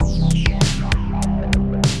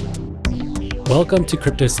Welcome to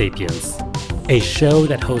Crypto Sapiens, a show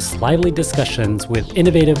that hosts lively discussions with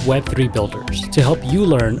innovative Web3 builders to help you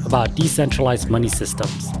learn about decentralized money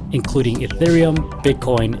systems, including Ethereum,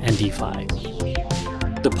 Bitcoin, and DeFi.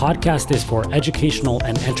 The podcast is for educational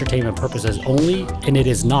and entertainment purposes only, and it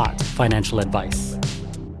is not financial advice.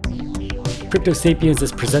 Crypto Sapiens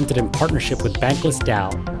is presented in partnership with Bankless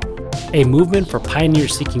DAO, a movement for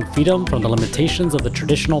pioneers seeking freedom from the limitations of the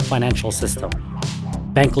traditional financial system.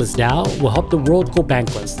 Bankless DAO will help the world go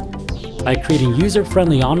bankless by creating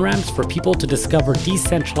user-friendly on-ramps for people to discover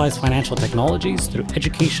decentralized financial technologies through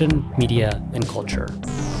education, media, and culture.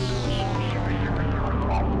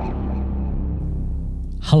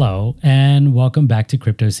 Hello, and welcome back to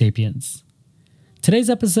Crypto Sapiens. Today's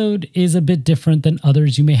episode is a bit different than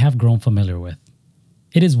others you may have grown familiar with.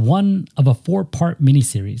 It is one of a 4-part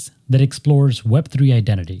miniseries that explores Web3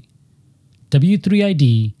 identity.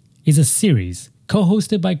 W3ID is a series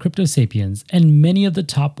co-hosted by Crypto Sapiens and many of the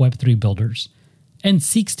top Web3 builders, and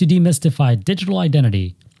seeks to demystify digital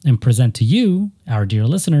identity and present to you, our dear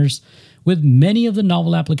listeners, with many of the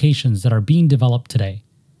novel applications that are being developed today.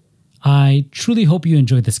 I truly hope you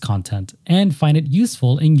enjoy this content and find it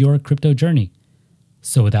useful in your crypto journey.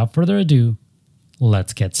 So without further ado,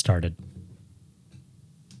 let's get started.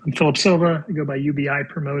 I'm Philip Silva. I go by UBI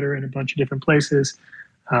Promoter in a bunch of different places.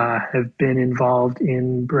 Have been involved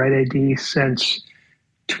in BrightID since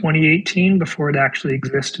 2018, before it actually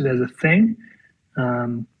existed as a thing.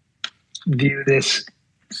 View this,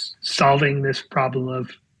 solving this problem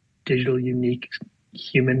of digital unique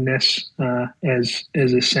humanness as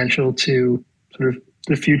essential to sort of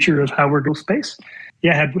the future of how we're going space.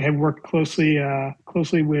 Yeah, have worked closely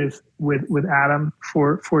with Adam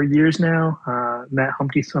for years now. Met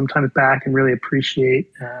Humpty sometimes back, and really appreciate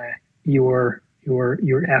your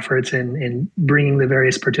efforts in bringing the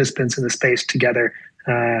various participants in the space together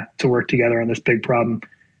to work together on this big problem,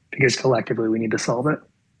 because collectively we need to solve it.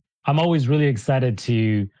 I'm always really excited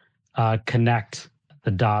to connect the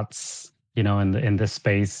dots, in this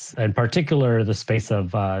space, in particular the space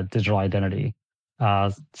of digital identity,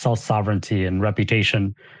 self-sovereignty, and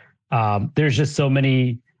reputation. There's just so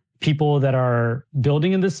many people that are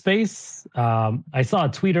building in this space. I saw a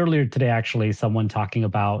tweet earlier today, actually, someone talking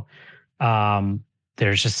about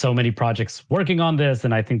there's just so many projects working on this,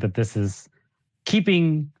 and I think that this is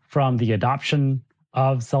keeping from the adoption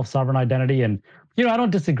of self-sovereign identity. And I don't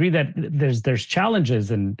disagree that there's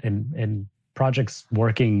challenges in projects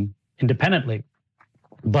working independently,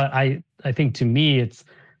 but I think, to me, it's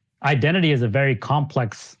identity is a very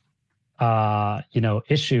complex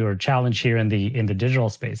issue or challenge here in the digital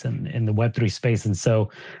space and in the Web3 space. And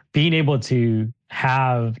so being able to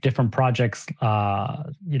have different projects,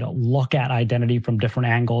 look at identity from different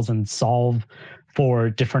angles and solve for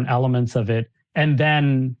different elements of it, and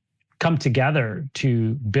then come together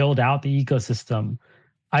to build out the ecosystem,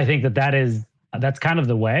 I think that's kind of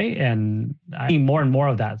the way, and I need more and more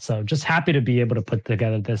of that. So just happy to be able to put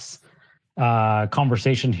together this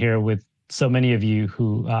conversation here with so many of you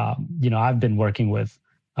who, I've been working with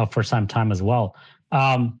for some time as well.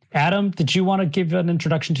 Adam, did you want to give an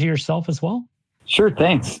introduction to yourself as well? Sure,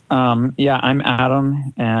 thanks. I'm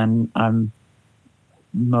Adam, and I'm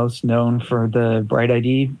most known for the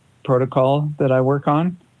BrightID protocol that I work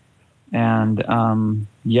on. And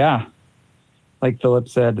like Philip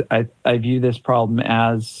said, I view this problem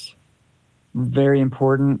as very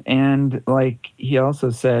important. And like he also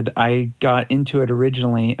said, I got into it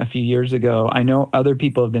originally a few years ago. I know other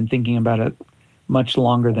people have been thinking about it much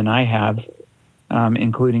longer than I have,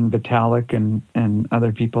 including Vitalik and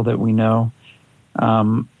other people that we know.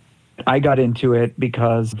 I got into it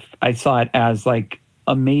because I saw it as like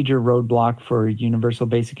a major roadblock for universal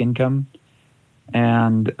basic income.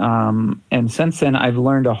 And since then, I've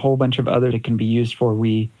learned a whole bunch of others it can be used for.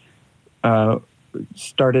 We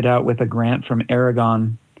started out with a grant from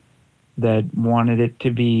Aragon that wanted it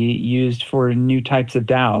to be used for new types of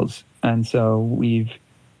DAOs, and so we've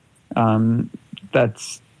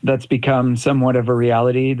that's become somewhat of a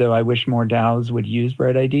reality. Though I wish more DAOs would use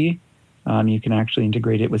BrightID. You can actually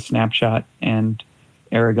integrate it with Snapshot and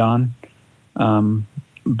Aragon,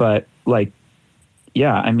 but like.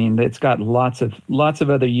 Yeah, I mean, it's got lots of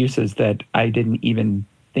other uses that I didn't even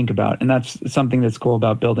think about, and that's something that's cool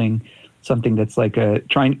about building something that's like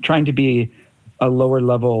trying to be a lower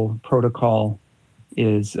level protocol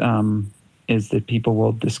is that people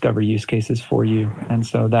will discover use cases for you, and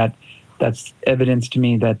so that's evidence to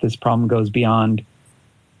me that this problem goes beyond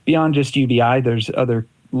just UBI. There's other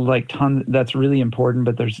tons that's really important,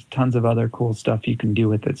 but there's tons of other cool stuff you can do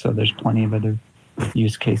with it. So there's plenty of other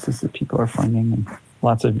use cases that people are finding, and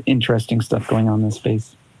lots of interesting stuff going on in this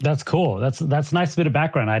space. That's cool. That's a nice bit of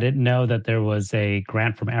background. I didn't know that there was a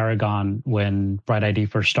grant from Aragon when Bright ID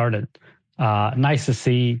first started. Nice to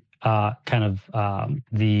see kind of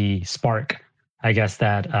the spark, I guess,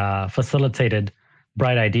 that facilitated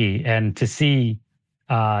Bright ID, and to see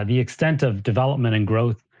the extent of development and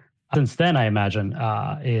growth since then, I imagine,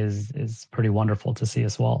 is pretty wonderful to see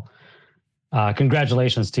as well.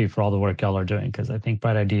 Congratulations too for all the work y'all are doing, because I think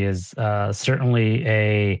Bright ID is certainly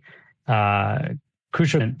a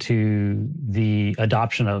crucial to the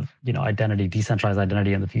adoption of identity, decentralized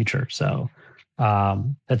identity in the future. So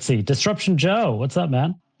let's see, Disruption Joe, what's up,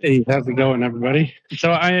 man? Hey, how's it going, everybody?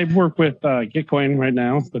 So I work with Gitcoin right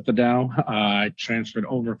now with the DAO. I transferred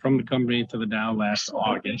over from the company to the DAO last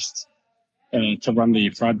August to run the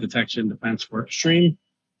fraud detection defense work stream.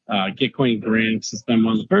 Gitcoin grants has been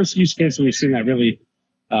one of the first use cases we've seen that really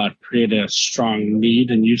create a strong need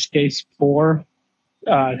and use case for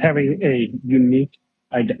having a unique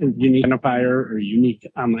identifier or unique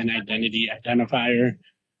online identity identifier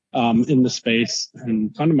in the space.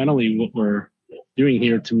 And fundamentally, what we're doing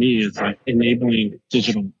here, to me, is like enabling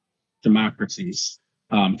digital democracies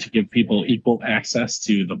to give people equal access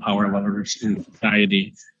to the power levers in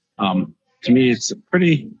society. To me, it's a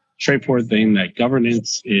pretty straightforward thing that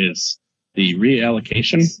governance is the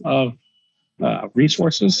reallocation of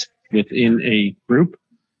resources within a group,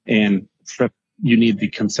 and you need the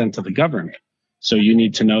consent of the governed. So you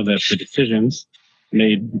need to know that the decisions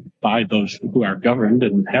made by those who are governed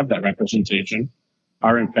and have that representation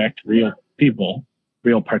are in fact real people,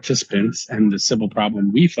 real participants. And the civil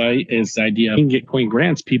problem we fight is the idea of in Gitcoin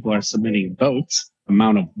grants, people are submitting votes,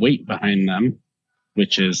 amount of weight behind them,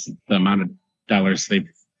 which is the amount of dollars they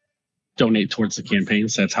donate towards the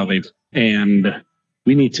campaigns. That's how and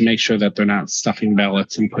we need to make sure that they're not stuffing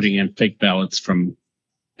ballots and putting in fake ballots from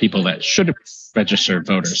people that should have registered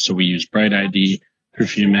voters. So we use Bright ID, Proof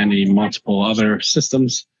of Humanity, multiple other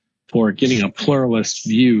systems for getting a pluralist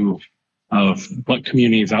view of what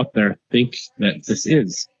communities out there think that this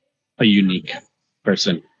is a unique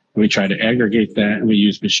person. We try to aggregate that, and we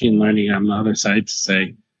use machine learning on the other side to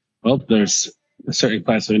say, well, there's a certain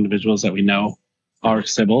class of individuals that we know are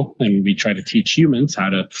civil, and we try to teach humans how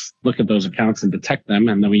to look at those accounts and detect them.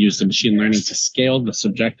 And then we use the machine learning to scale the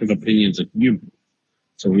subjective opinions of humans.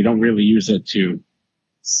 So we don't really use it to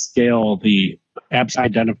scale the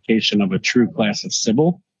identification of a true class of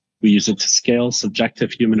civil. We use it to scale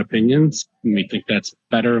subjective human opinions. And we think that's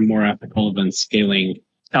better and more ethical than scaling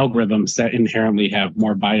algorithms that inherently have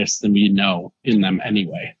more bias than we know in them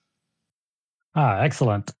anyway.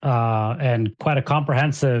 Excellent. And quite a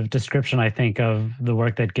comprehensive description, I think, of the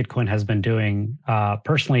work that Gitcoin has been doing.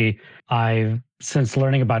 Personally, I've, since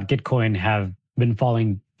learning about Gitcoin, have been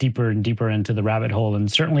falling deeper and deeper into the rabbit hole.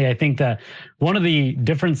 And certainly, I think that one of the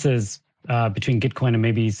differences between Gitcoin and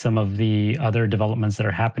maybe some of the other developments that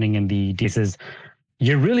are happening in the DS is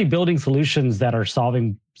you're really building solutions that are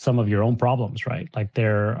solving some of your own problems, right? Like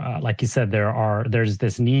like you said, there's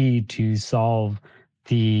this need to solve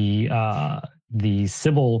the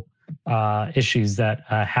civil issues that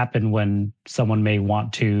happen when someone may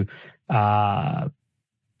want to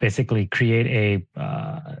basically create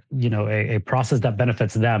a process that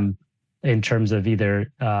benefits them in terms of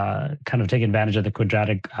either kind of taking advantage of the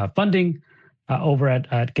quadratic funding over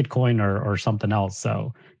at Gitcoin or something else.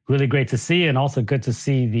 So really great to see, and also good to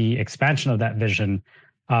see the expansion of that vision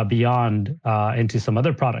beyond into some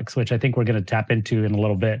other products, which I think we're going to tap into in a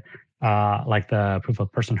little bit, like the proof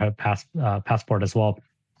of personhood passport as well.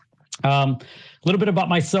 A little bit about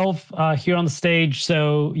myself here on the stage.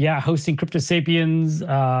 So yeah, hosting Crypto Sapiens,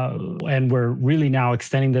 and we're really now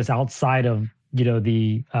extending this outside of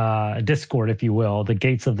the Discord, if you will, the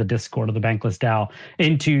gates of the Discord of the Bankless DAO,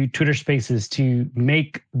 into Twitter Spaces to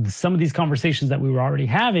make some of these conversations that we were already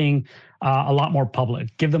having a lot more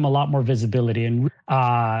public, give them a lot more visibility, and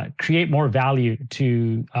create more value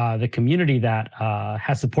to the community that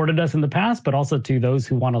has supported us in the past, but also to those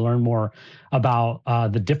who want to learn more about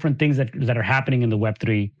the different things that are happening in the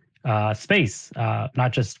Web3 space,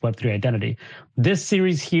 not just Web3 identity. This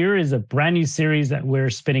series here is a brand new series that we're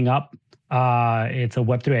spinning up. It's a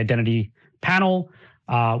Web3 identity panel.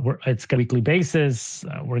 It's a weekly basis.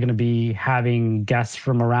 We're going to be having guests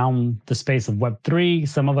from around the space of Web3.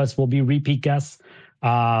 Some of us will be repeat guests,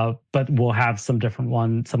 but we'll have some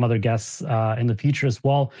other guests in the future as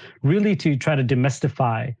well, really to try to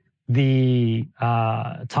demystify the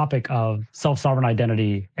topic of self-sovereign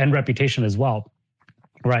identity and reputation as well.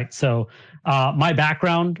 Right. So my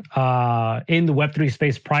background in the Web3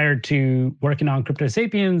 space prior to working on Crypto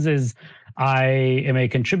Sapiens is I am a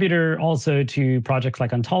contributor also to projects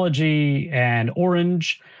like Ontology and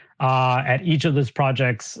Orange. At each of those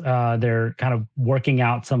projects, they're kind of working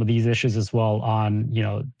out some of these issues as well on,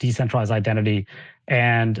 decentralized identity.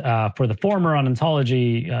 And for the former on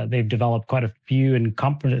ontology, they've developed quite a few and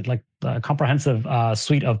comprehensive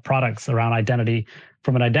suite of products around identity,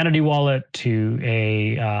 from an identity wallet to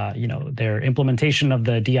their implementation of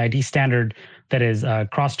the DID standard that is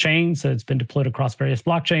cross-chain. So it's been deployed across various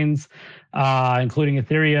blockchains, including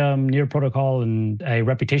Ethereum, Near Protocol, and a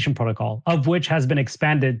reputation protocol, of which has been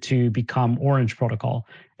expanded to become Orange Protocol,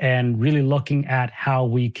 and really looking at how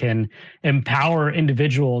we can empower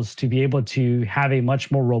individuals to be able to have a much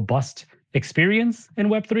more robust experience in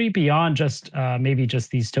Web3 beyond just maybe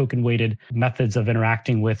just these token-weighted methods of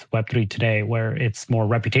interacting with Web3 today, where it's more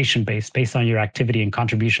reputation-based, based on your activity and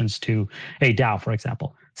contributions to a DAO, for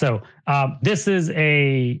example. So this is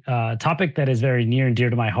a topic that is very near and dear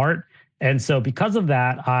to my heart. And so because of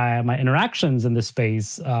that, my interactions in this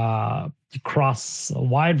space across a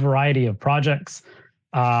wide variety of projects.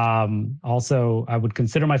 Also, I would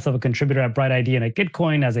consider myself a contributor at BrightID and at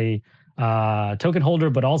Gitcoin as a token holder,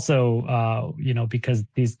 but also, because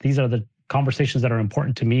these are the conversations that are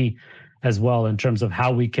important to me as well, in terms of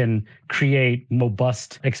how we can create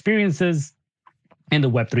robust experiences in the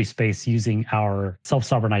Web3 space using our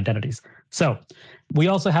self-sovereign identities. So we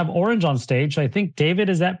also have Orange on stage. I think, David,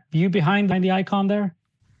 is that you behind the icon there?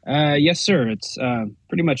 Yes, sir. It's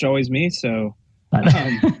pretty much always me. So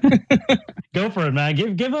go for it, man.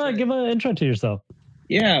 Give a intro to yourself.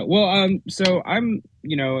 Yeah, well, so I'm,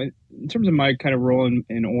 in terms of my kind of role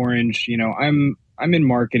in Orange, I'm in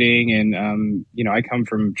marketing, and I come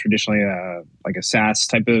from traditionally like a SaaS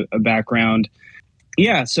type of background.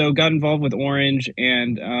 Yeah, so got involved with Orange,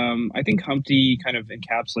 and I think Humpty kind of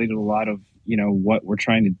encapsulated a lot of what we're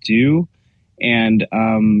trying to do, and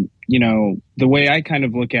the way I kind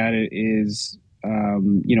of look at it is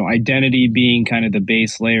identity being kind of the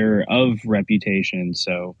base layer of reputation.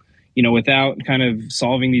 So without kind of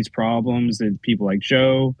solving these problems that people like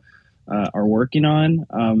Joe are working on,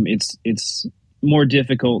 it's more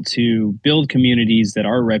difficult to build communities that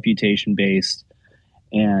are reputation based,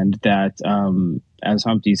 and that, as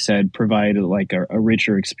Humpty said, provide like a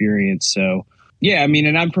richer experience. So yeah, I mean,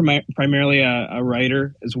 and I'm primarily a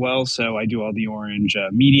writer as well. So I do all the Orange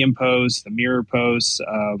Medium posts, the Mirror posts,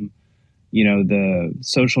 the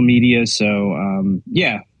social media. So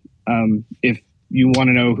if you want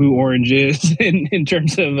to know who Orange is in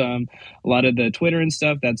terms of a lot of the Twitter and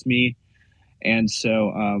stuff, that's me. And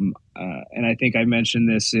so, and I think I mentioned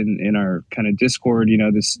this in our kind of Discord,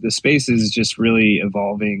 the space is just really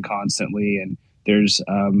evolving constantly. And there's,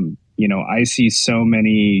 I see so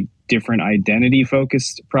many different identity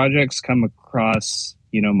focused projects come across,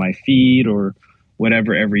 my feed or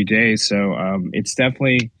whatever every day. So it's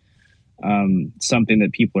definitely something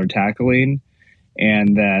that people are tackling.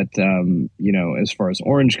 And that, as far as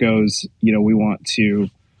Orange goes, we want to,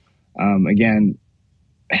 again,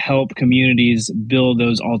 help communities build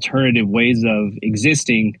those alternative ways of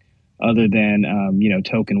existing other than,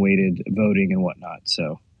 token weighted voting and whatnot.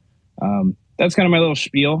 So that's kind of my little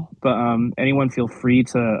spiel. But anyone feel free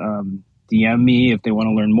to DM me if they want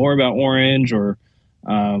to learn more about Orange or,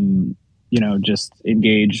 just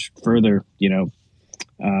engage further.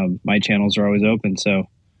 My channels are always open. So.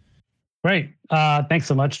 Great. Thanks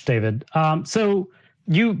so much, David. So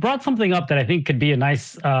you brought something up that I think could be a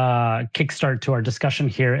nice kickstart to our discussion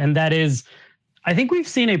here. And that is, I think we've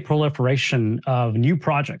seen a proliferation of new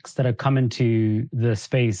projects that have come into the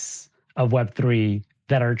space of Web3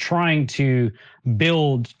 that are trying to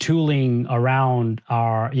build tooling around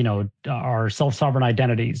our self-sovereign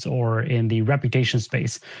identities or in the reputation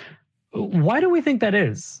space. Why do we think that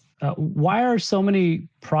is? Why are so many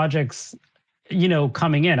projects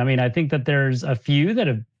coming in? I mean, I think that there's a few that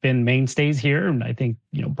have been mainstays here, and I think,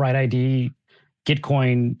 BrightID,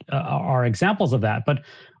 Gitcoin are examples of that. But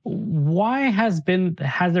why has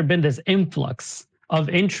there been this influx of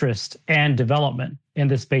interest and development in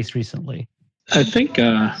this space recently? I think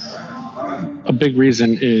a big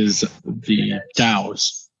reason is the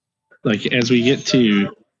DAOs. Like, as we get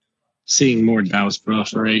to seeing more DAOs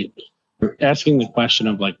proliferate, we're asking the question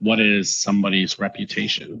of like, what is somebody's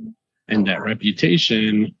reputation? And that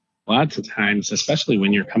reputation, lots of times, especially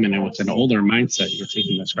when you're coming in with an older mindset, you're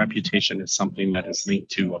thinking this reputation is something that is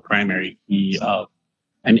linked to a primary key of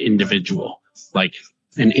an individual. Like,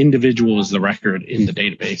 an individual is the record in the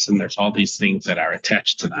database, and there's all these things that are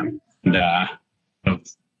attached to them. And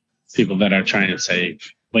people that are trying to say,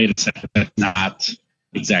 wait a second, that's not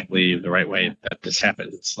exactly the right way that this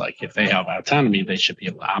happens. Like, if they have autonomy, they should be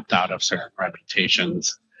able to opt out of certain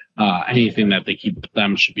reputations. Anything that they keep with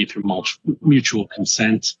them should be through mutual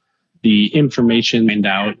consent. the information find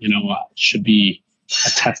out, should be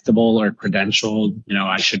attestable or credentialed.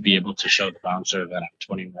 I should be able to show the bouncer that I'm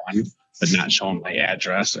 21, but not show him my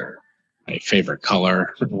address or my favorite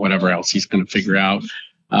color or whatever else he's going to figure out.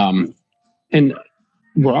 And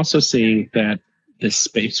we're also seeing that this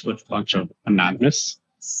space with a bunch of anonymous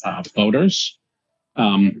voters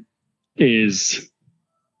is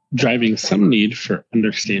driving some need for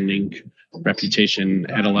understanding reputation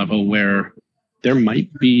at a level where there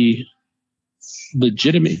might be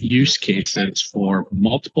legitimate use cases for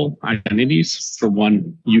multiple identities for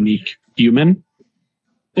one unique human.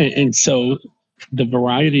 And so the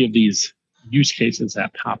variety of these use cases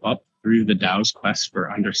that pop up through the DAO's quest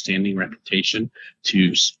for understanding reputation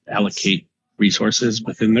to allocate resources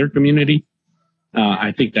within their community,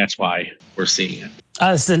 I think that's why we're seeing it.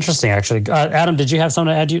 It's interesting, actually. Adam, did you have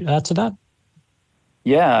something to add to that?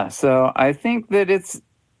 Yeah, so I think that it's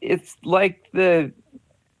like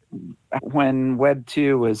when Web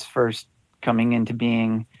 2 was first coming into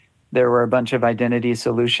being, there were a bunch of identity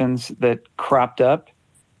solutions that cropped up.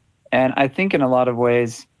 And I think in a lot of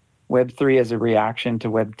ways, Web 3 is a reaction to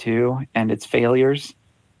Web 2 and its failures.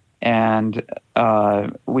 And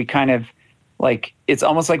we kind of it's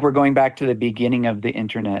almost like we're going back to the beginning of the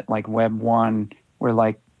internet, like Web 1. We're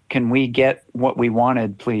like, can we get what we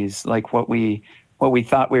wanted, please? Like what we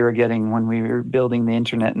thought we were getting when we were building the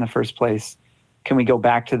internet in the first place. Can we go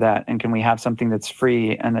back to that? And can we have something that's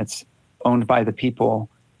free and that's owned by the people?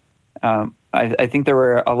 I think there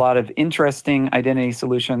were a lot of interesting identity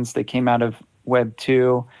solutions that came out of Web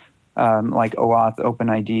 2, like OAuth,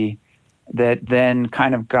 OpenID, that then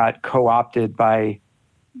kind of got co-opted by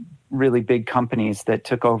really big companies that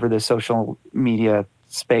took over the social media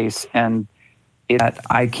space. And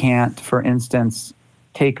I can't, for instance,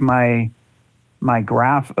 take my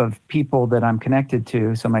graph of people that I'm connected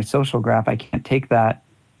to, so my social graph, I can't take that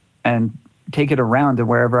and take it around to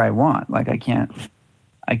wherever I want. Like I can't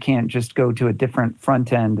just go to a different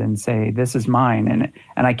front end and say, this is mine.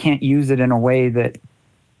 And I can't use it in a way that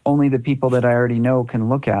only the people that I already know can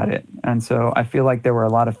look at it. And so I feel like there were a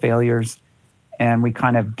lot of failures and we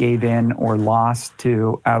kind of gave in or lost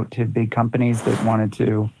out to big companies that wanted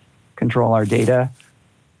to control our data.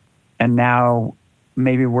 And now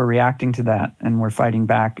maybe we're reacting to that and we're fighting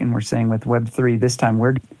back and we're saying with Web3, this time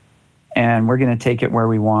we're going to take it where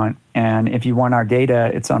we want. And if you want our data,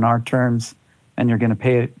 it's on our terms and you're going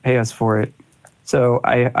to pay us for it. So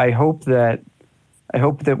I hope that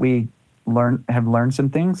we have learned some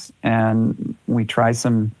things and we try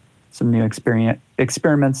some new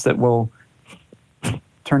experiments that will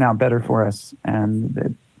turn out better for us.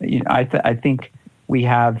 And I think we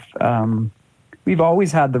have we've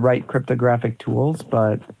always had the right cryptographic tools,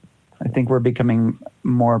 but I think we're becoming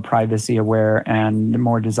more privacy aware and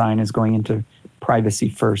more design is going into privacy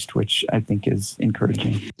first, which I think is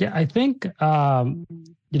encouraging. Yeah, I think,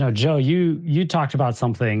 Joe, you talked about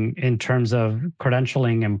something in terms of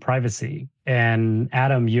credentialing and privacy. And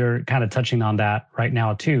Adam, you're kind of touching on that right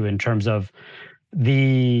now too, in terms of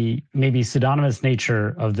the maybe pseudonymous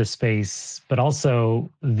nature of the space, but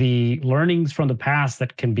also the learnings from the past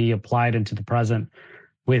that can be applied into the present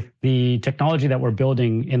with the technology that we're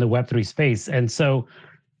building in the Web3 space. And so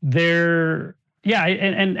and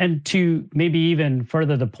to maybe even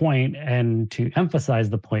further the point and to emphasize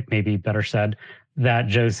the point, maybe better said, that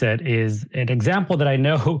Joe said is an example that I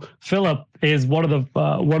know Philip is one of the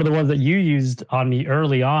ones that you used on me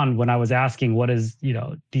early on when I was asking what is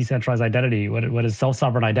decentralized identity, what is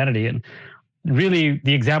self-sovereign identity, and really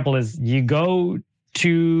the example is you go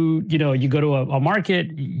to a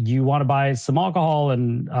market, you want to buy some alcohol,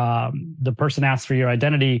 and the person asks for your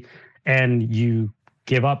identity, and you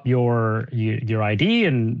give up your ID,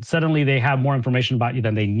 and suddenly they have more information about you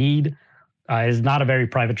than they need. Is not a very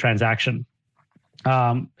private transaction.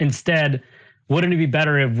 Instead, wouldn't it be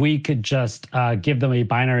better if we could just give them a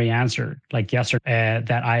binary answer, like yes or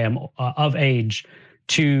that I am of age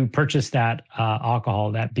to purchase that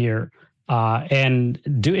alcohol, that beer, and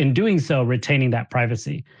in doing so, retaining that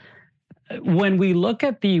privacy. When we look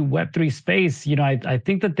at the Web3 space, I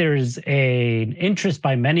think that there's an interest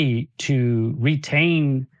by many to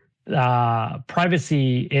retain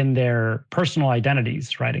privacy in their personal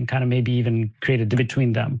identities, right? And kind of maybe even create a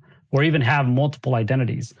between them, or even have multiple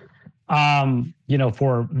identities,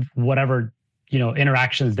 for whatever,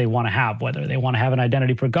 interactions they want to have, whether they want to have an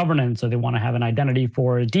identity for governance or they want to have an identity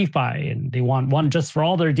for DeFi and they want one just for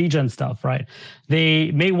all their degen stuff, right?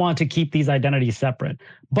 They may want to keep these identities separate,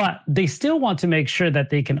 but they still want to make sure that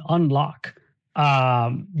they can unlock,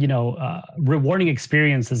 rewarding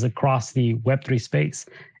experiences across the Web3 space.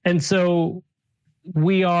 And so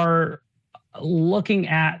we are looking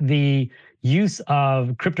at the use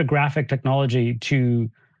of cryptographic technology to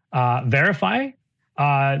verify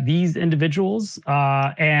these individuals,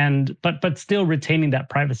 but still retaining that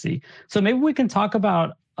privacy. So maybe we can talk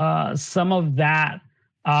about some of that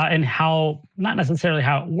and how, not necessarily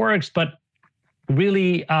how it works, but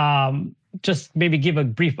really just maybe give a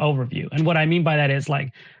brief overview. And what I mean by that is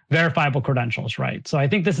like verifiable credentials, right? So I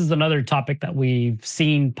think this is another topic that we've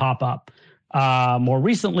seen pop up more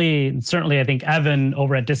recently. And certainly, I think Evan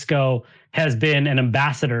over at Disco has been an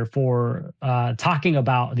ambassador for talking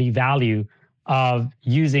about the value of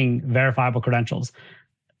using verifiable credentials.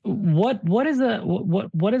 What is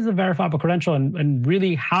a verifiable credential, and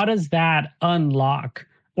really how does that unlock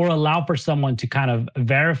or allow for someone to kind of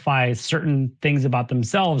verify certain things about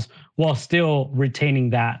themselves while still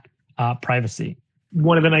retaining that privacy?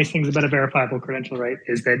 One of the nice things about a verifiable credential, right,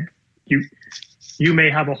 is that you may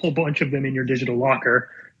have a whole bunch of them in your digital locker,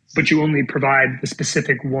 but you only provide the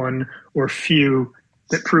specific one or few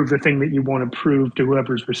that prove the thing that you want to prove to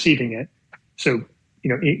whoever's receiving it. So,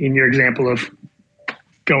 in your example of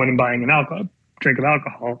going and buying a drink of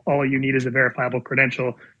alcohol, all you need is a verifiable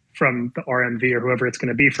credential from the RMV or whoever it's going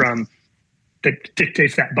to be from that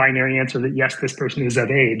dictates that binary answer that yes, this person is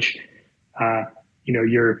of age.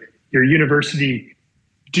 Your university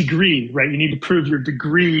degree, right? You need to prove your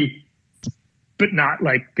degree, but not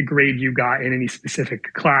like the grade you got in any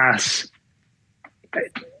specific class.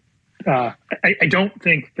 I don't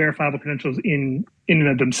think verifiable credentials in and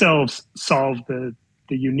of themselves solve the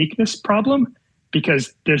uniqueness problem,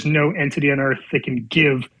 because there's no entity on earth that can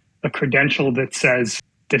give a credential that says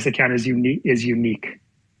this account is unique.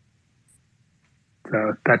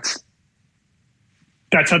 So that's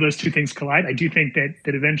how those two things collide. I do think that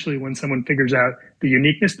eventually when someone figures out the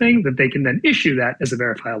uniqueness thing, that they can then issue that as a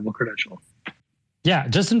verifiable credential. Yeah,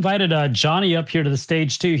 just invited Johnny up here to the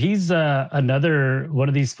stage too. He's another one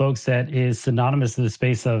of these folks that is synonymous in the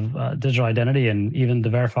space of digital identity and even the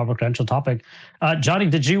verifiable credential topic. Johnny,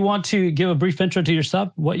 did you want to give a brief intro to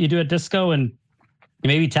yourself, what you do at Disco, and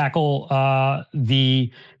maybe tackle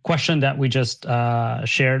the question that we just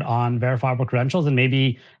shared on verifiable credentials and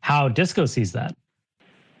maybe how Disco sees that?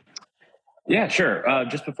 Yeah, sure.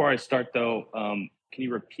 Just before I start though, can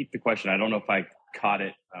you repeat the question? I don't know if I caught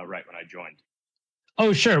it right when I joined.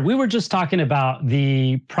 Oh, sure. We were just talking about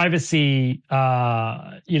the privacy,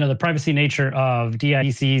 the privacy nature of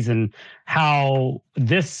DIDCs and how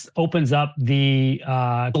this opens up the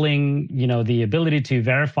the ability to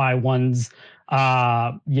verify one's,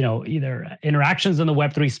 either interactions in the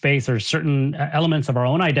Web3 space or certain elements of our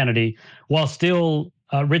own identity while still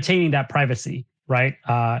retaining that privacy, right?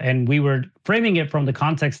 And we were framing it from the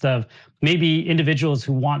context of maybe individuals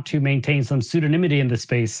who want to maintain some pseudonymity in the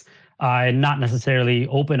space. And not necessarily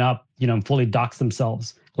open up, fully dox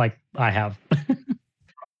themselves like I have.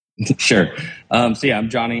 Sure. So yeah, I'm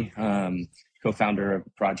Johnny, co-founder of a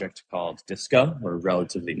project called Disco. We're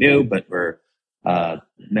relatively new, but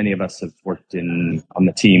many of us have worked on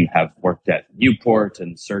the team have worked at Newport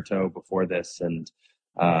and Certo before this, and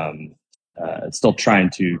still trying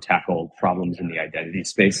to tackle problems in the identity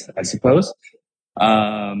space, I suppose.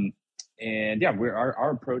 And yeah,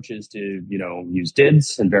 our approach is to use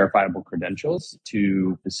DIDs and verifiable credentials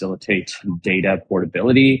to facilitate data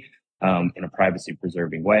portability in a privacy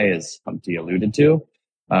preserving way, as Humpty alluded to.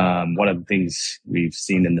 One of the things we've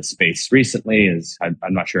seen in the space recently is I'm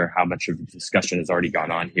not sure how much of the discussion has already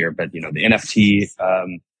gone on here, but the NFT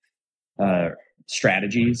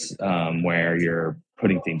strategies where you're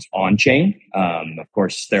putting things on chain. Of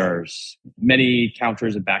course, there's many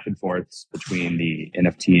counters and back and forths between the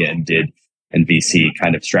NFT and DID and VC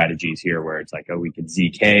kind of strategies here, where it's like, oh, we could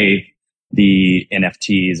ZK the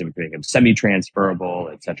NFTs and we can make them semi-transferable,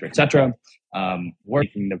 et cetera, et cetera. We're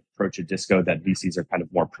taking the approach at Disco that VCs are kind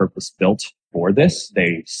of more purpose-built for this.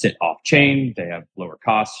 They sit off-chain, they have lower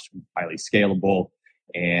costs, highly scalable,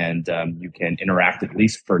 and you can interact, at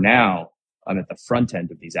least for now, at the front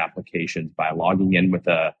end of these applications by logging in with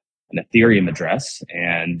an Ethereum address,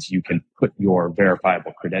 and you can put your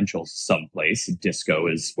verifiable credentials someplace. Disco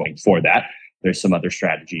is going for that. There's some other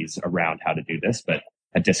strategies around how to do this, but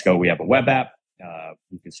at Disco, we have a web app.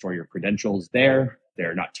 You can store your credentials there.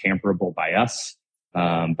 They're not tamperable by us,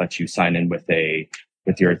 but you sign in with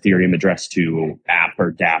your Ethereum address to app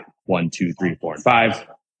or DApp 1, 2, 3, 4, and 5.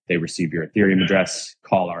 They receive your Ethereum address,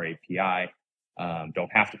 call our API.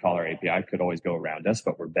 Don't have to call our API, could always go around us,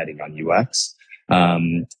 but we're betting on UX.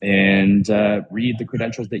 And read the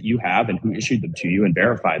credentials that you have and who issued them to you and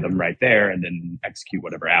verify them right there, and then execute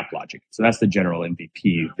whatever app logic. So that's the general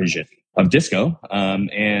MVP vision of Disco.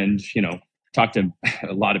 And, talk to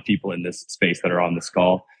a lot of people in this space that are on this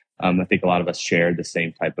call. I think a lot of us share the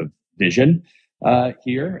same type of vision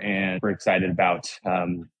here, and we're excited about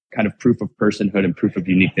kind of proof of personhood and proof of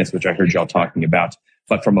uniqueness, which I heard y'all talking about,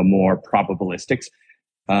 but from a more probabilistics.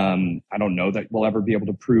 I don't know that we'll ever be able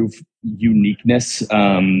to prove uniqueness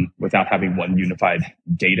without having one unified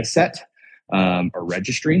data set or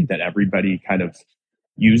registry that everybody kind of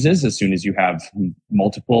uses. As soon as you have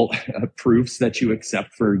multiple proofs that you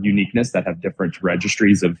accept for uniqueness that have different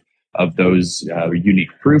registries of those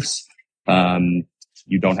unique proofs,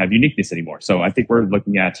 you don't have uniqueness anymore. So I think we're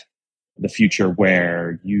looking at the future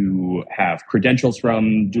where you have credentials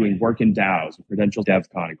from doing work in DAOs, credentials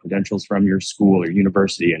DevCon, and credentials from your school or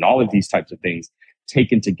university, and all of these types of things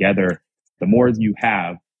taken together. The more you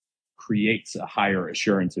have creates a higher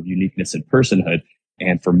assurance of uniqueness and personhood.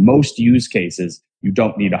 And for most use cases, you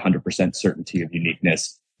don't need 100% certainty of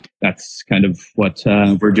uniqueness. That's kind of what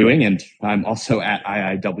we're doing. And I'm also at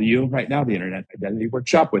IIW right now, the Internet Identity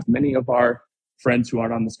Workshop, with many of our friends who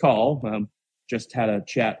aren't on this call. Just had a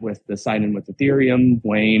chat with the Sign In with Ethereum,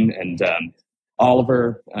 Wayne, and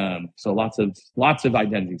Oliver. So lots of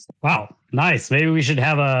identities. Wow, nice. Maybe we should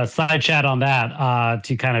have a side chat on that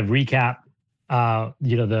to kind of recap, the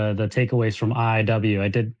takeaways from IIW. I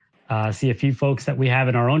did see a few folks that we have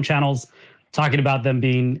in our own channels talking about them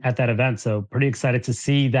being at that event. So pretty excited to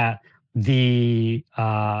see that the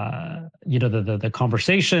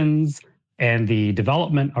conversations and the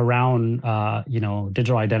development around,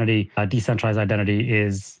 digital identity, decentralized identity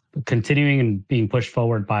is continuing and being pushed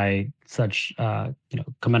forward by such,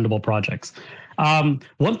 commendable projects.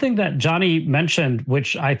 One thing that Johnny mentioned,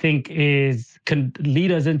 which I think can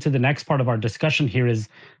lead us into the next part of our discussion here, is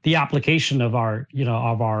the application of our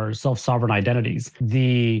self-sovereign identities.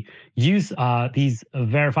 The use these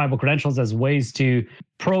verifiable credentials as ways to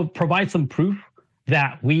provide some proof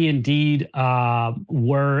that we indeed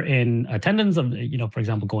were in attendance of, for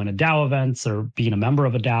example, going to DAO events or being a member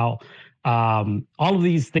of a DAO. All of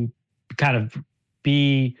these things kind of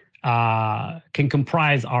can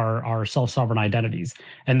comprise our self-sovereign identities,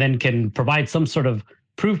 and then can provide some sort of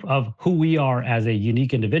proof of who we are as a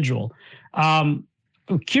unique individual. I'm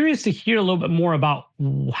curious to hear a little bit more about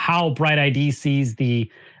how BrightID sees the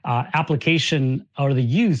application or the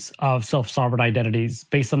use of self-sovereign identities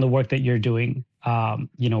based on the work that you're doing,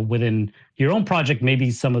 within your own project, maybe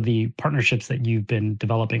some of the partnerships that you've been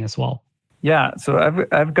developing as well. Yeah, so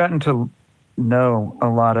I've gotten to know a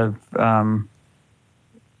lot of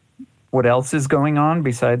what else is going on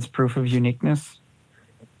besides proof of uniqueness.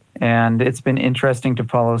 And it's been interesting to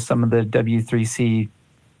follow some of the W3C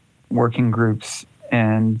working groups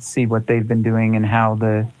and see what they've been doing and how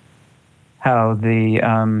the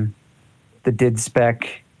DID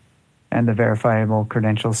spec and the verifiable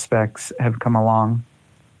credential specs have come along.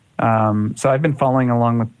 So I've been following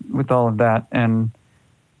along with all of that. And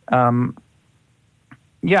I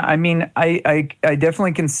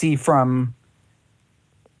definitely can see from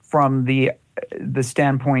the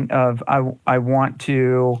standpoint of I want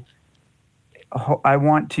to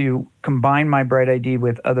combine my BrightID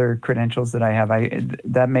with other credentials that I have.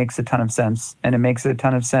 That makes a ton of sense, and it makes a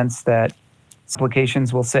ton of sense that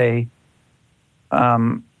applications will say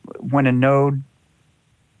when a node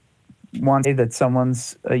wants to say that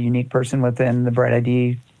someone's a unique person within the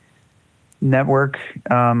BrightID network,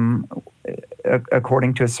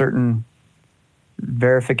 according to a certain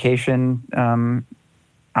verification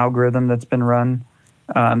algorithm that's been run,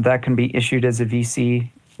 that can be issued as a VC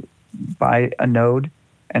by a node,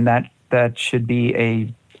 and that should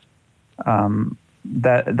be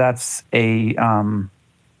that's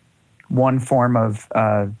one form of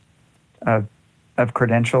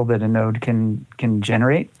credential that a node can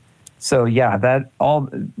generate. So yeah, that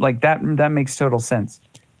makes total sense.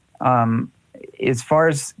 As far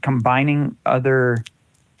as combining other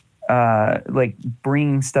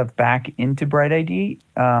bringing stuff back into BrightID,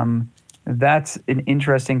 that's an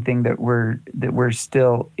interesting thing that we're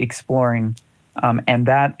still exploring, and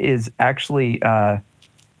that is actually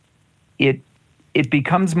it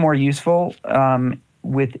becomes more useful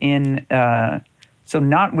within so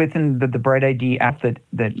not within the BrightID app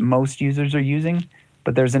that most users are using,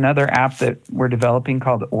 but there's another app that we're developing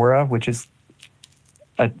called Aura, which is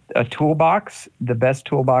a toolbox, the best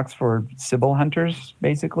toolbox for Sybil hunters,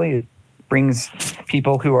 basically. It brings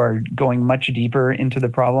people who are going much deeper into the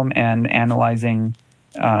problem and analyzing,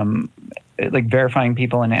 verifying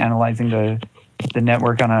people and analyzing the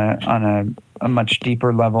network on a much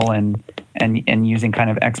deeper level and using kind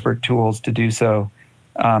of expert tools to do so.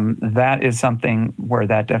 That is something where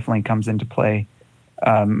that definitely comes into play.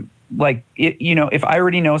 If I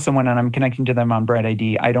already know someone and I'm connecting to them on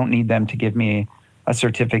BrightID, I don't need them to give me a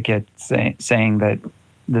certificate saying that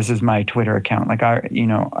this is my Twitter account. Like I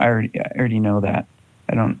already know that.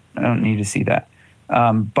 I don't need to see that.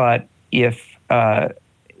 But if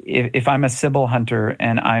I'm a Sybil hunter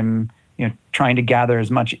and I'm trying to gather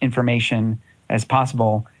as much information as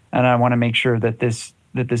possible, and I want to make sure that this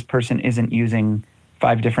person isn't using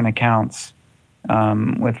 5 different accounts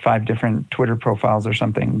with 5 different Twitter profiles or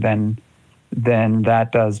something, then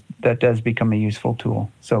that does become a useful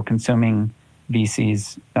tool. So consuming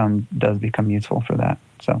VCs does become useful for that.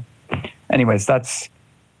 So, anyways, that's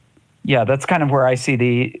kind of where I see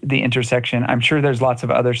the intersection. I'm sure there's lots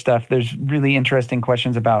of other stuff. There's really interesting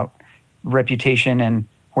questions about reputation and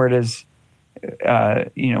where does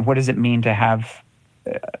what does it mean to have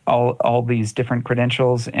all these different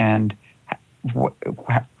credentials, and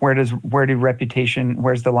where's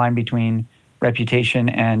the line between reputation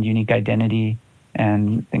and unique identity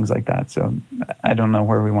and things like that. So I don't know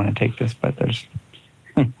where we want to take this, but there's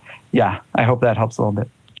I hope that helps a little bit.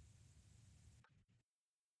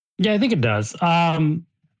 Yeah, I think it does.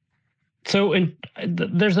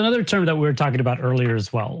 There's another term that we were talking about earlier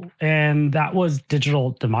as well, and that was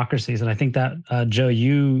digital democracies. And I think that Joe,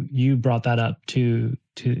 you brought that up to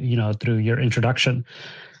through your introduction.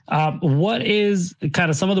 What is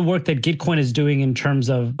kind of some of the work that Gitcoin is doing in terms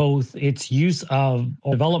of both its use of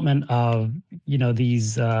development of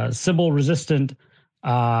these Sybil resistant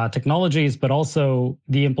technologies, but also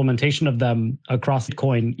the implementation of them across the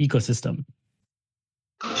Bitcoin ecosystem?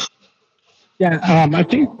 Yeah, I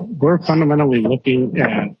think we're fundamentally looking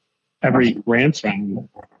at every grants round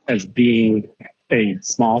as being a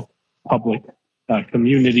small public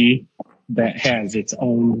community that has its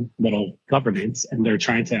own little governance, and they're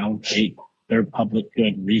trying to allocate their public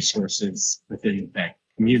good resources within that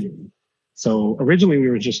community. So originally we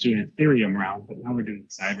were just doing Ethereum round, but now we're doing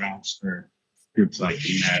side rounds for groups like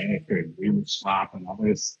Matic or Uniswap and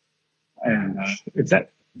others. And is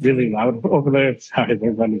that really loud over there? Sorry,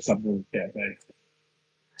 they're running something with that.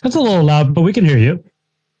 That's a little loud, but we can hear you.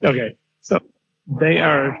 Okay, so they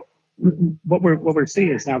are. What we're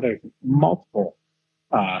seeing is now there's multiple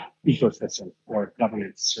ecosystem or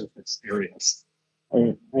governance surface areas,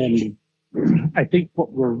 and I think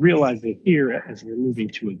what we're realizing here as we're moving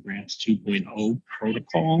to a Grants 2.0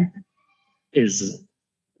 protocol is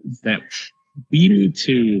that we need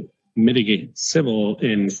to mitigate Sybil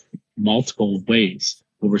in multiple ways.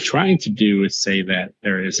 What we're trying to do is say that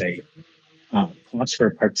there is a cost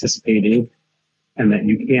for participating, and that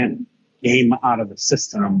you can't game out of the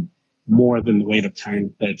system more than the weight of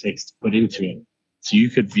time that it takes to put into it. So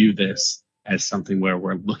you could view this as something where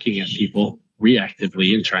we're looking at people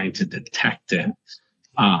reactively and trying to detect it.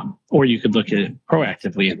 Or you could look at it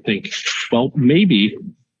proactively and think, well, maybe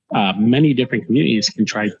many different communities can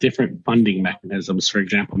try different funding mechanisms. For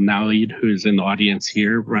example, Nalid, who's in the audience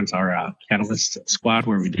here, runs our Catalyst squad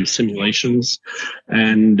where we do simulations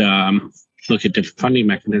and look at different funding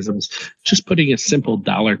mechanisms. Just putting a simple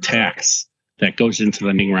dollar tax that goes into the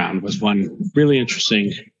funding round was one really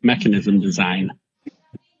interesting mechanism design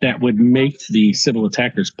that would make the Sybil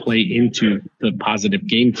attackers play into the positive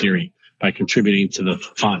game theory by contributing to the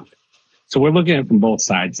fund. So we're looking at it from both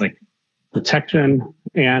sides, like protection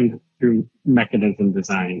and through mechanism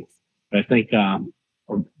design. But I think a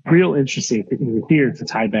real interesting thing here to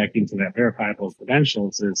tie back into that verifiable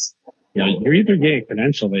credentials is, you're either getting a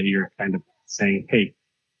credential that you're kind of saying, hey,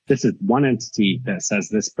 this is one entity that says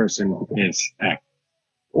this person is X,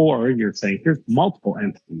 or you're saying here's multiple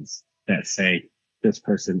entities that say this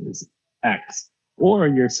person is X, or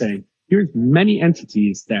you're saying here's many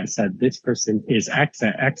entities that said this person is X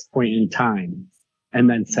at X point in time, and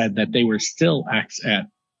then said that they were still X at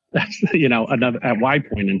another at Y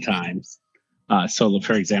point in time. So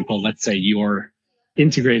for example, let's say you're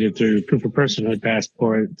integrated through proof of personhood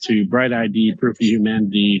passport to Bright ID, proof of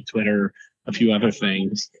humanity, Twitter, a few other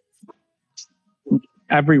things.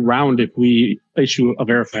 Every round, if we issue a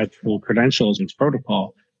verifiable credentials in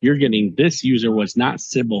protocol, you're getting this user was not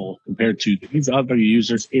Sybil compared to these other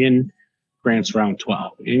users in grants round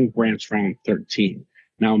 12, in grants round 13.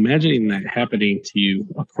 Now, imagining that happening to you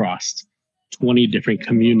across 20 different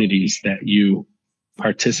communities that you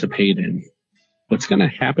participate in. What's going to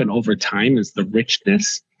happen over time is the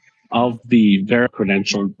richness of the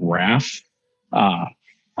credential graph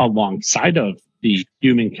alongside of the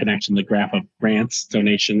human connection, the graph of grants,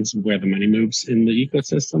 donations, where the money moves in the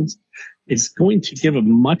ecosystems, is going to give a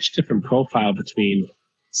much different profile between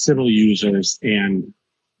Sybil users and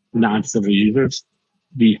non-Sybil users,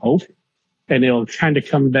 we hope. And it'll kind of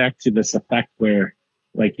come back to this effect where,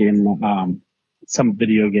 like in some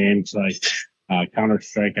video games, like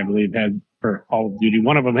Counter-Strike, I believe, had for Call of Duty,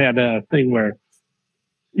 one of them had a thing where,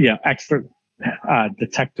 extra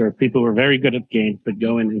detector. People were very good at games, but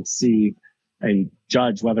go in and see and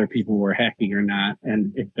judge whether people were hacking or not.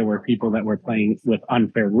 And if there were people that were playing with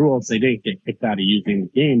unfair rules, they didn't get kicked out of using the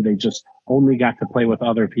game. They just only got to play with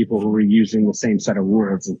other people who were using the same set of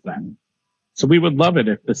rules as them. So we would love it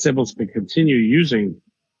if the civils could continue using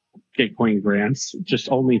Gitcoin grants, just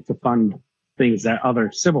only to fund things that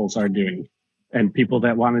other civils are doing. And people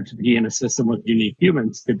that wanted to be in a system with unique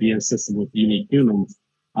humans could be in a system with unique humans.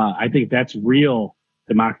 I think that's real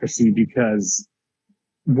democracy, because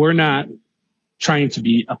we're not trying to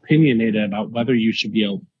be opinionated about whether you should be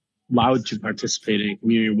allowed to participate in a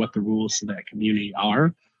community or what the rules of that community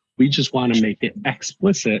are. We just want to make it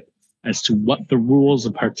explicit as to what the rules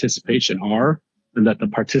of participation are, and that the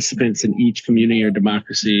participants in each community or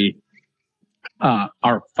democracy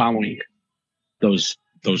are following those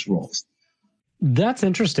rules. That's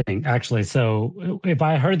interesting, actually. So if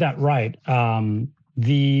I heard that right,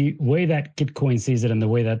 the way that Gitcoin sees it and the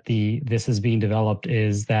way that this is being developed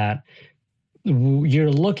is that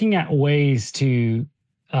you're looking at ways to,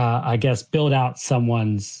 I guess, build out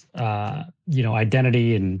someone's,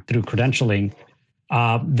 identity and through credentialing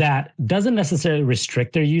that doesn't necessarily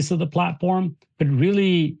restrict their use of the platform, but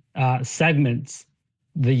really segments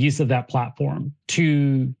the use of that platform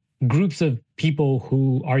to groups of people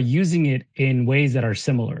who are using it in ways that are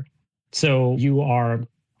similar. So you are,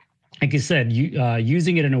 like you said,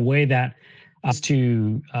 using it in a way that is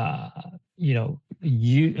to,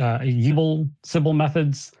 usable Sybil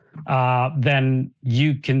methods, then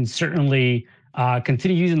you can certainly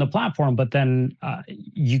continue using the platform, but then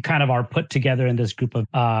you kind of are put together in this group of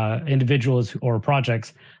individuals or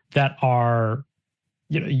projects that are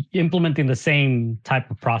implementing the same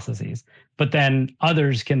type of processes. But then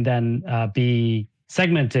others can then be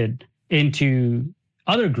segmented into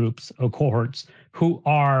other groups or cohorts who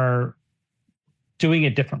are doing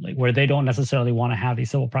it differently, where they don't necessarily want to have these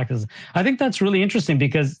civil practices. I think that's really interesting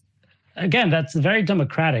because, again, that's very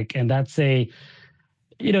democratic, and that's it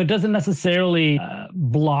doesn't necessarily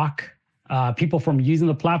block people from using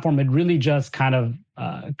the platform. It really just kind of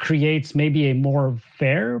creates maybe a more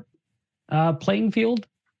fair playing field.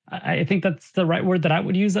 I think that's the right word that I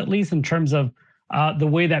would use, at least in terms of the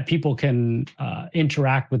way that people can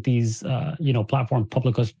interact with these,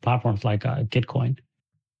 public platforms like Gitcoin.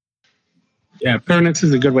 Yeah, fairness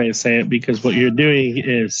is a good way to say it, because what you're doing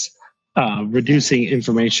is reducing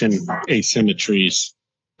information asymmetries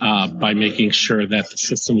by making sure that the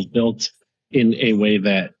system is built in a way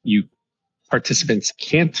that participants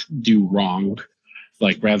can't do wrong,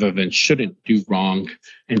 like rather than shouldn't do wrong,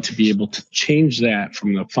 and to be able to change that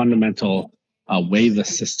from the fundamental way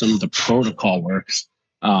the protocol works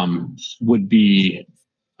would be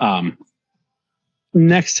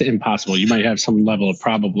next to impossible. You might have some level of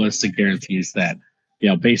probabilistic guarantees that,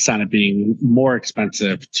 based on it being more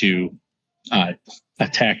expensive to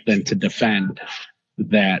attack than to defend,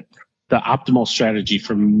 that the optimal strategy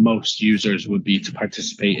for most users would be to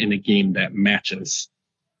participate in a game that matches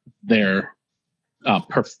their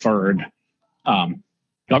preferred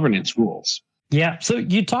governance runs. Yeah. So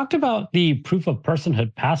you talked about the proof of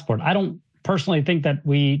personhood passport. I don't personally think that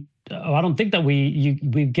we've gotten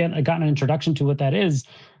an introduction to what that is.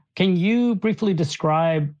 Can you briefly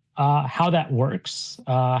describe how that works,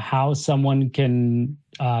 how someone can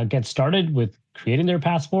get started with creating their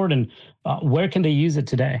passport, and where can they use it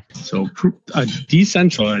today? So a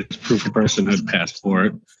decentralized proof of personhood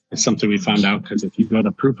passport is something we found out because if you go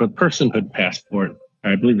to proof of personhood passport,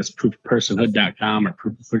 I believe it's proofofpersonhood.com or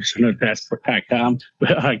proofofpersonhoodpassport.com.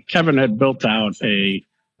 Kevin had built out the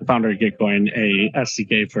founder of Gitcoin, a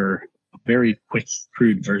SDK for a very quick,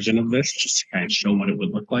 crude version of this, just to kind of show what it would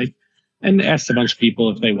look like, and asked a bunch of people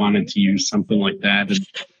if they wanted to use something like that. And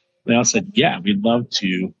they all said, yeah, we'd love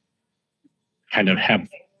to kind of have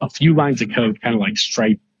a few lines of code, kind of like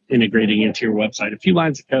Stripe integrating into your website, a few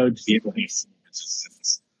lines of code to be able to make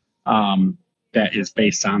services that is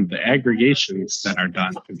based on the aggregations that are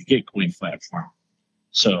done through the Gitcoin platform.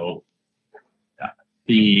 So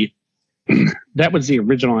that was the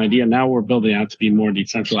original idea. Now we're building out to be more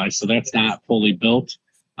decentralized. So that's not fully built.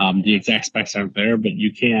 The exact specs aren't there, but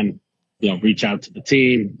you can, reach out to the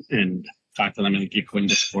team and talk to them in the Gitcoin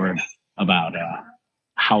Discord about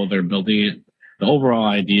how they're building it. The overall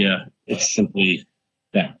idea is simply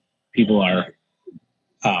that people are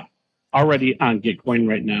already on Gitcoin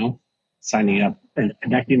right now, signing up and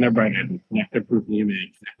connecting their brand, connect their proof of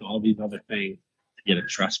humanity, connect all these other things to get a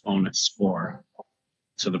trust bonus score.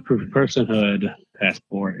 So the proof of personhood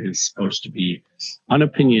passport is supposed to be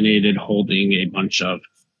unopinionated, holding a bunch of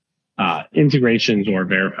integrations or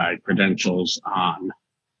verified credentials on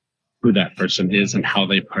who that person is and how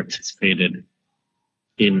they participated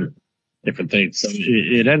in different things. So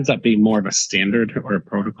it ends up being more of a standard or a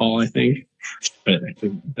protocol, I think. But I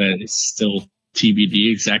think that it's still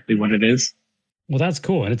TBD exactly what it is. Well, that's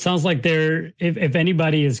cool. And it sounds like if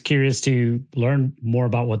anybody is curious to learn more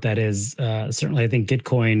about what that is, certainly I think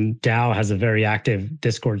Gitcoin DAO has a very active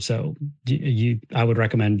Discord. So I would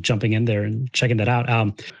recommend jumping in there and checking that out.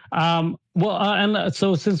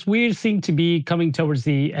 So since we seem to be coming towards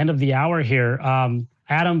the end of the hour here,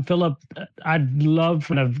 Adam, Philip, I'd love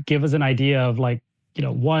to give us an idea of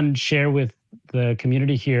one, share with the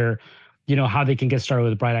community here, how they can get started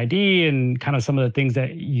with Bright ID and kind of some of the things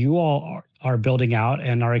that you all are building out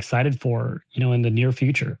and are excited for, in the near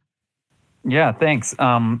future. Yeah, thanks.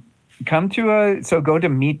 Go to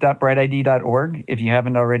meet.brightid.org. If you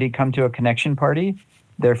haven't already, come to a connection party.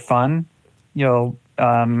 They're fun. You'll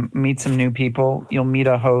meet some new people. You'll meet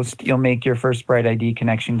a host. You'll make your first Bright ID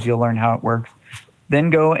connections. You'll learn how it works. Then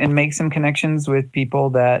go and make some connections with people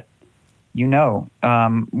that we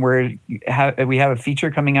have a feature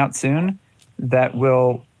coming out soon that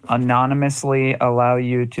will anonymously allow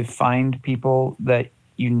you to find people that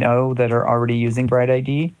that are already using Bright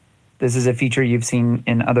ID. This is a feature you've seen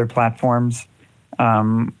in other platforms.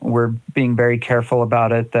 We're being very careful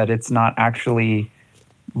about it, that it's not actually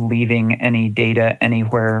leaving any data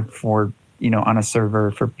anywhere for, on a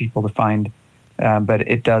server for people to find. But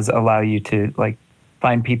it does allow you to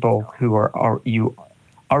find people who you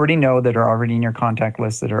already know that are already in your contact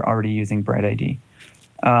list that are already using Bright ID.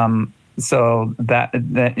 So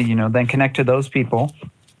then connect to those people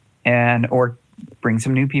or bring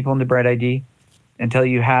some new people into Bright ID until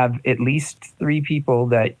you have at least 3 people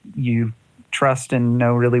that you trust and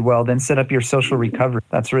know really well. Then set up your social recovery.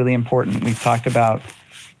 That's really important. We've talked about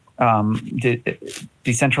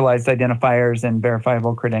decentralized identifiers and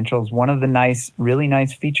verifiable credentials. One of the really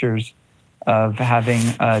nice features of having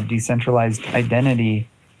a decentralized identity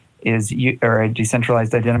you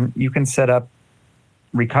can set up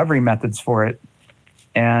recovery methods for it.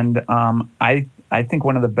 And I think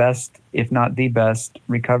one of the best, if not the best,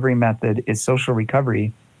 recovery method is social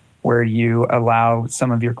recovery, where you allow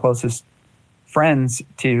some of your closest friends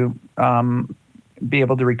to be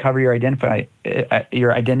able to recover your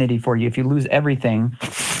identity for you. If you lose everything,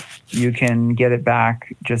 you can get it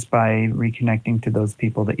back just by reconnecting to those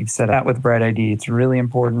people that you've set up with Bright ID. It's really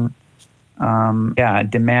important.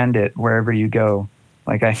 Demand it wherever you go.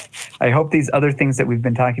 I hope these other things that we've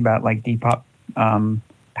been talking about, like Depop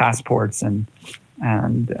passports and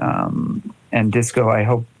Disco, I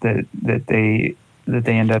hope that they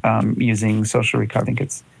end up using social recovery. I think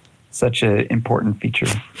it's such an important feature.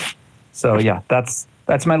 So yeah, that's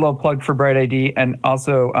my little plug for Bright ID. And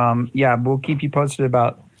also, we'll keep you posted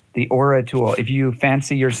about the Aura tool. If you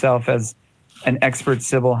fancy yourself as an expert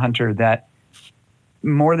Sybil hunter, that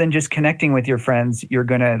more than just connecting with your friends, you're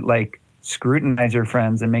gonna scrutinize your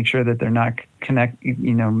friends and make sure that they're not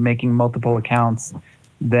making multiple accounts,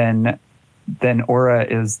 then Aura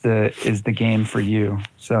is the game for you.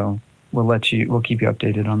 So we'll keep you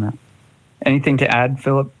updated on that. Anything to add,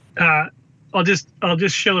 Philip? I'll just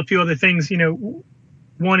show a few other things.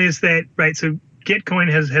 One is that, right, so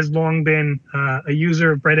Gitcoin has long been a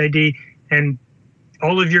user of Bright ID, and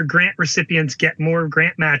all of your grant recipients get more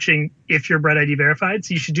grant matching if you're Bright ID verified.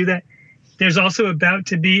 So you should do that. There's also about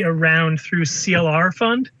to be a round through CLR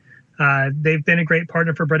Fund. They've been a great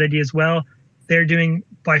partner for Bright ID as well. They're doing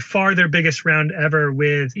by far their biggest round ever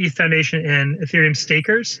with ETH Foundation and Ethereum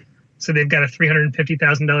stakers. So they've got a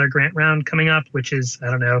 $350,000 grant round coming up, which is,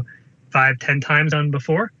 5-10 times on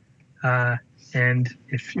before. And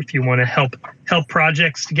if you want to help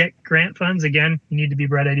projects to get grant funds, again, you need to be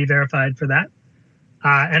Bright ID verified for that.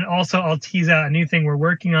 And also, I'll tease out a new thing we're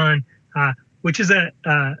working on, which is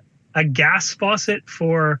a gas faucet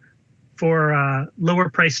for lower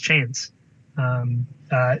price chains.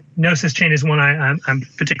 Gnosis Chain is one I'm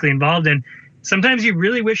particularly involved in. Sometimes you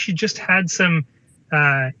really wish you just had some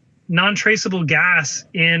non-traceable gas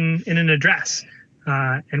in an address.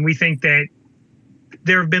 And we think that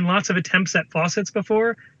there have been lots of attempts at faucets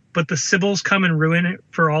before, but the Sybils come and ruin it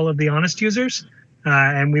for all of the honest users.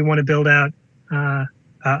 And we want to build out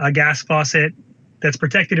a gas faucet that's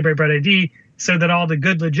protected by Bright ID so that all the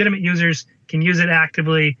good legitimate users can use it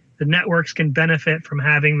actively. The networks can benefit from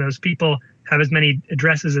having those people have as many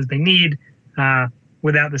addresses as they need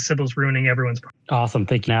without the Sybils ruining everyone's. Awesome.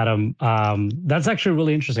 Thank you, Adam. That's actually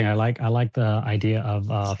really interesting. I like the idea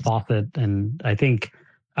of faucet, and I think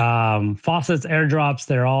faucets, airdrops,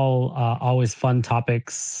 they're all always fun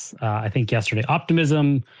topics. I think yesterday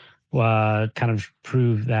Optimism kind of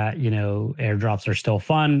proved that, airdrops are still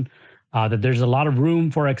fun. that there's a lot of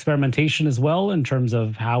room for experimentation as well in terms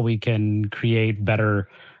of how we can create better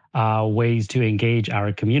ways to engage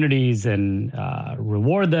our communities and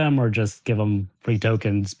reward them or just give them free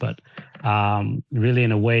tokens, but really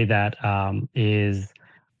in a way that is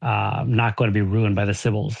not going to be ruined by the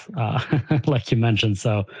Sybils, like you mentioned.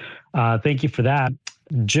 So thank you for that.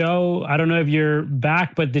 Joe, I don't know if you're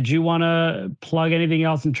back, but did you want to plug anything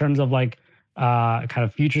else in terms of like kind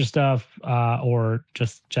of future stuff or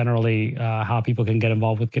just generally how people can get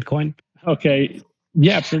involved with Gitcoin? Okay.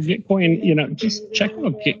 Yeah, for Gitcoin, just check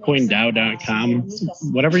out gitcoindao.com.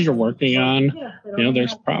 Whatever you're working on,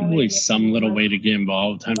 there's probably some little way to get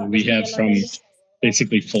involved. I mean, we have from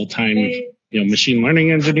basically full-time, machine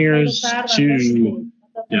learning engineers to,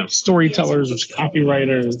 storytellers,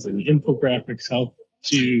 copywriters, and infographics help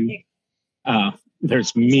to,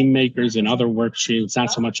 there's meme makers and other work streams,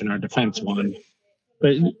 not so much in our defense one.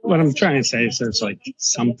 But what I'm trying to say is there's like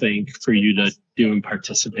something for you to do and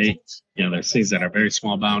participate. There's things that are very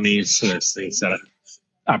small bounties. So there's things that are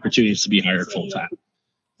opportunities to be hired full time.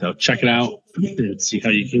 So check it out and see how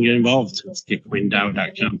you can get involved. It's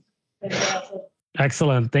gitcoindao.com.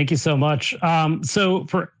 Excellent. Thank you so much. So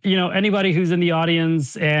for anybody who's in the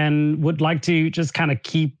audience and would like to just kind of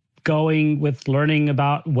keep going with learning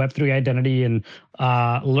about Web3 identity and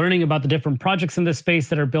learning about the different projects in this space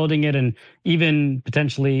that are building it, and even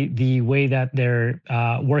potentially the way that they're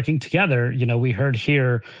working together. We heard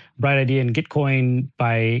here BrightID and Gitcoin,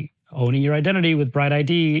 by owning your identity with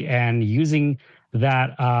BrightID and using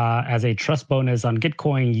that as a trust bonus on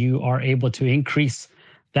Gitcoin, you are able to increase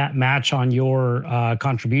that match on your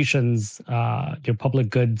contributions, your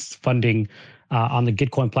public goods funding on the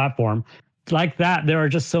Gitcoin platform. Like that, there are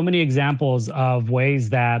just so many examples of ways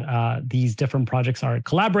that these different projects are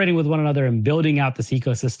collaborating with one another and building out this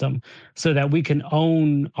ecosystem so that we can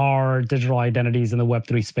own our digital identities in the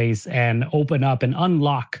Web3 space and open up and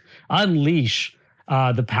unleash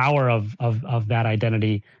the power of that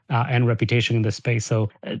identity and reputation in this space. So,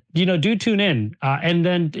 do tune in. And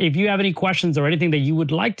then if you have any questions or anything that you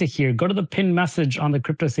would like to hear, go to the pinned message on the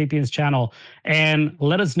Crypto Sapiens channel and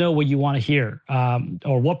let us know what you want to hear,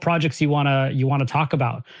 or what projects you want to talk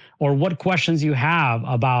about, or what questions you have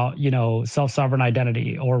about, self-sovereign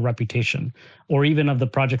identity or reputation, or even of the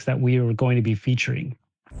projects that we are going to be featuring.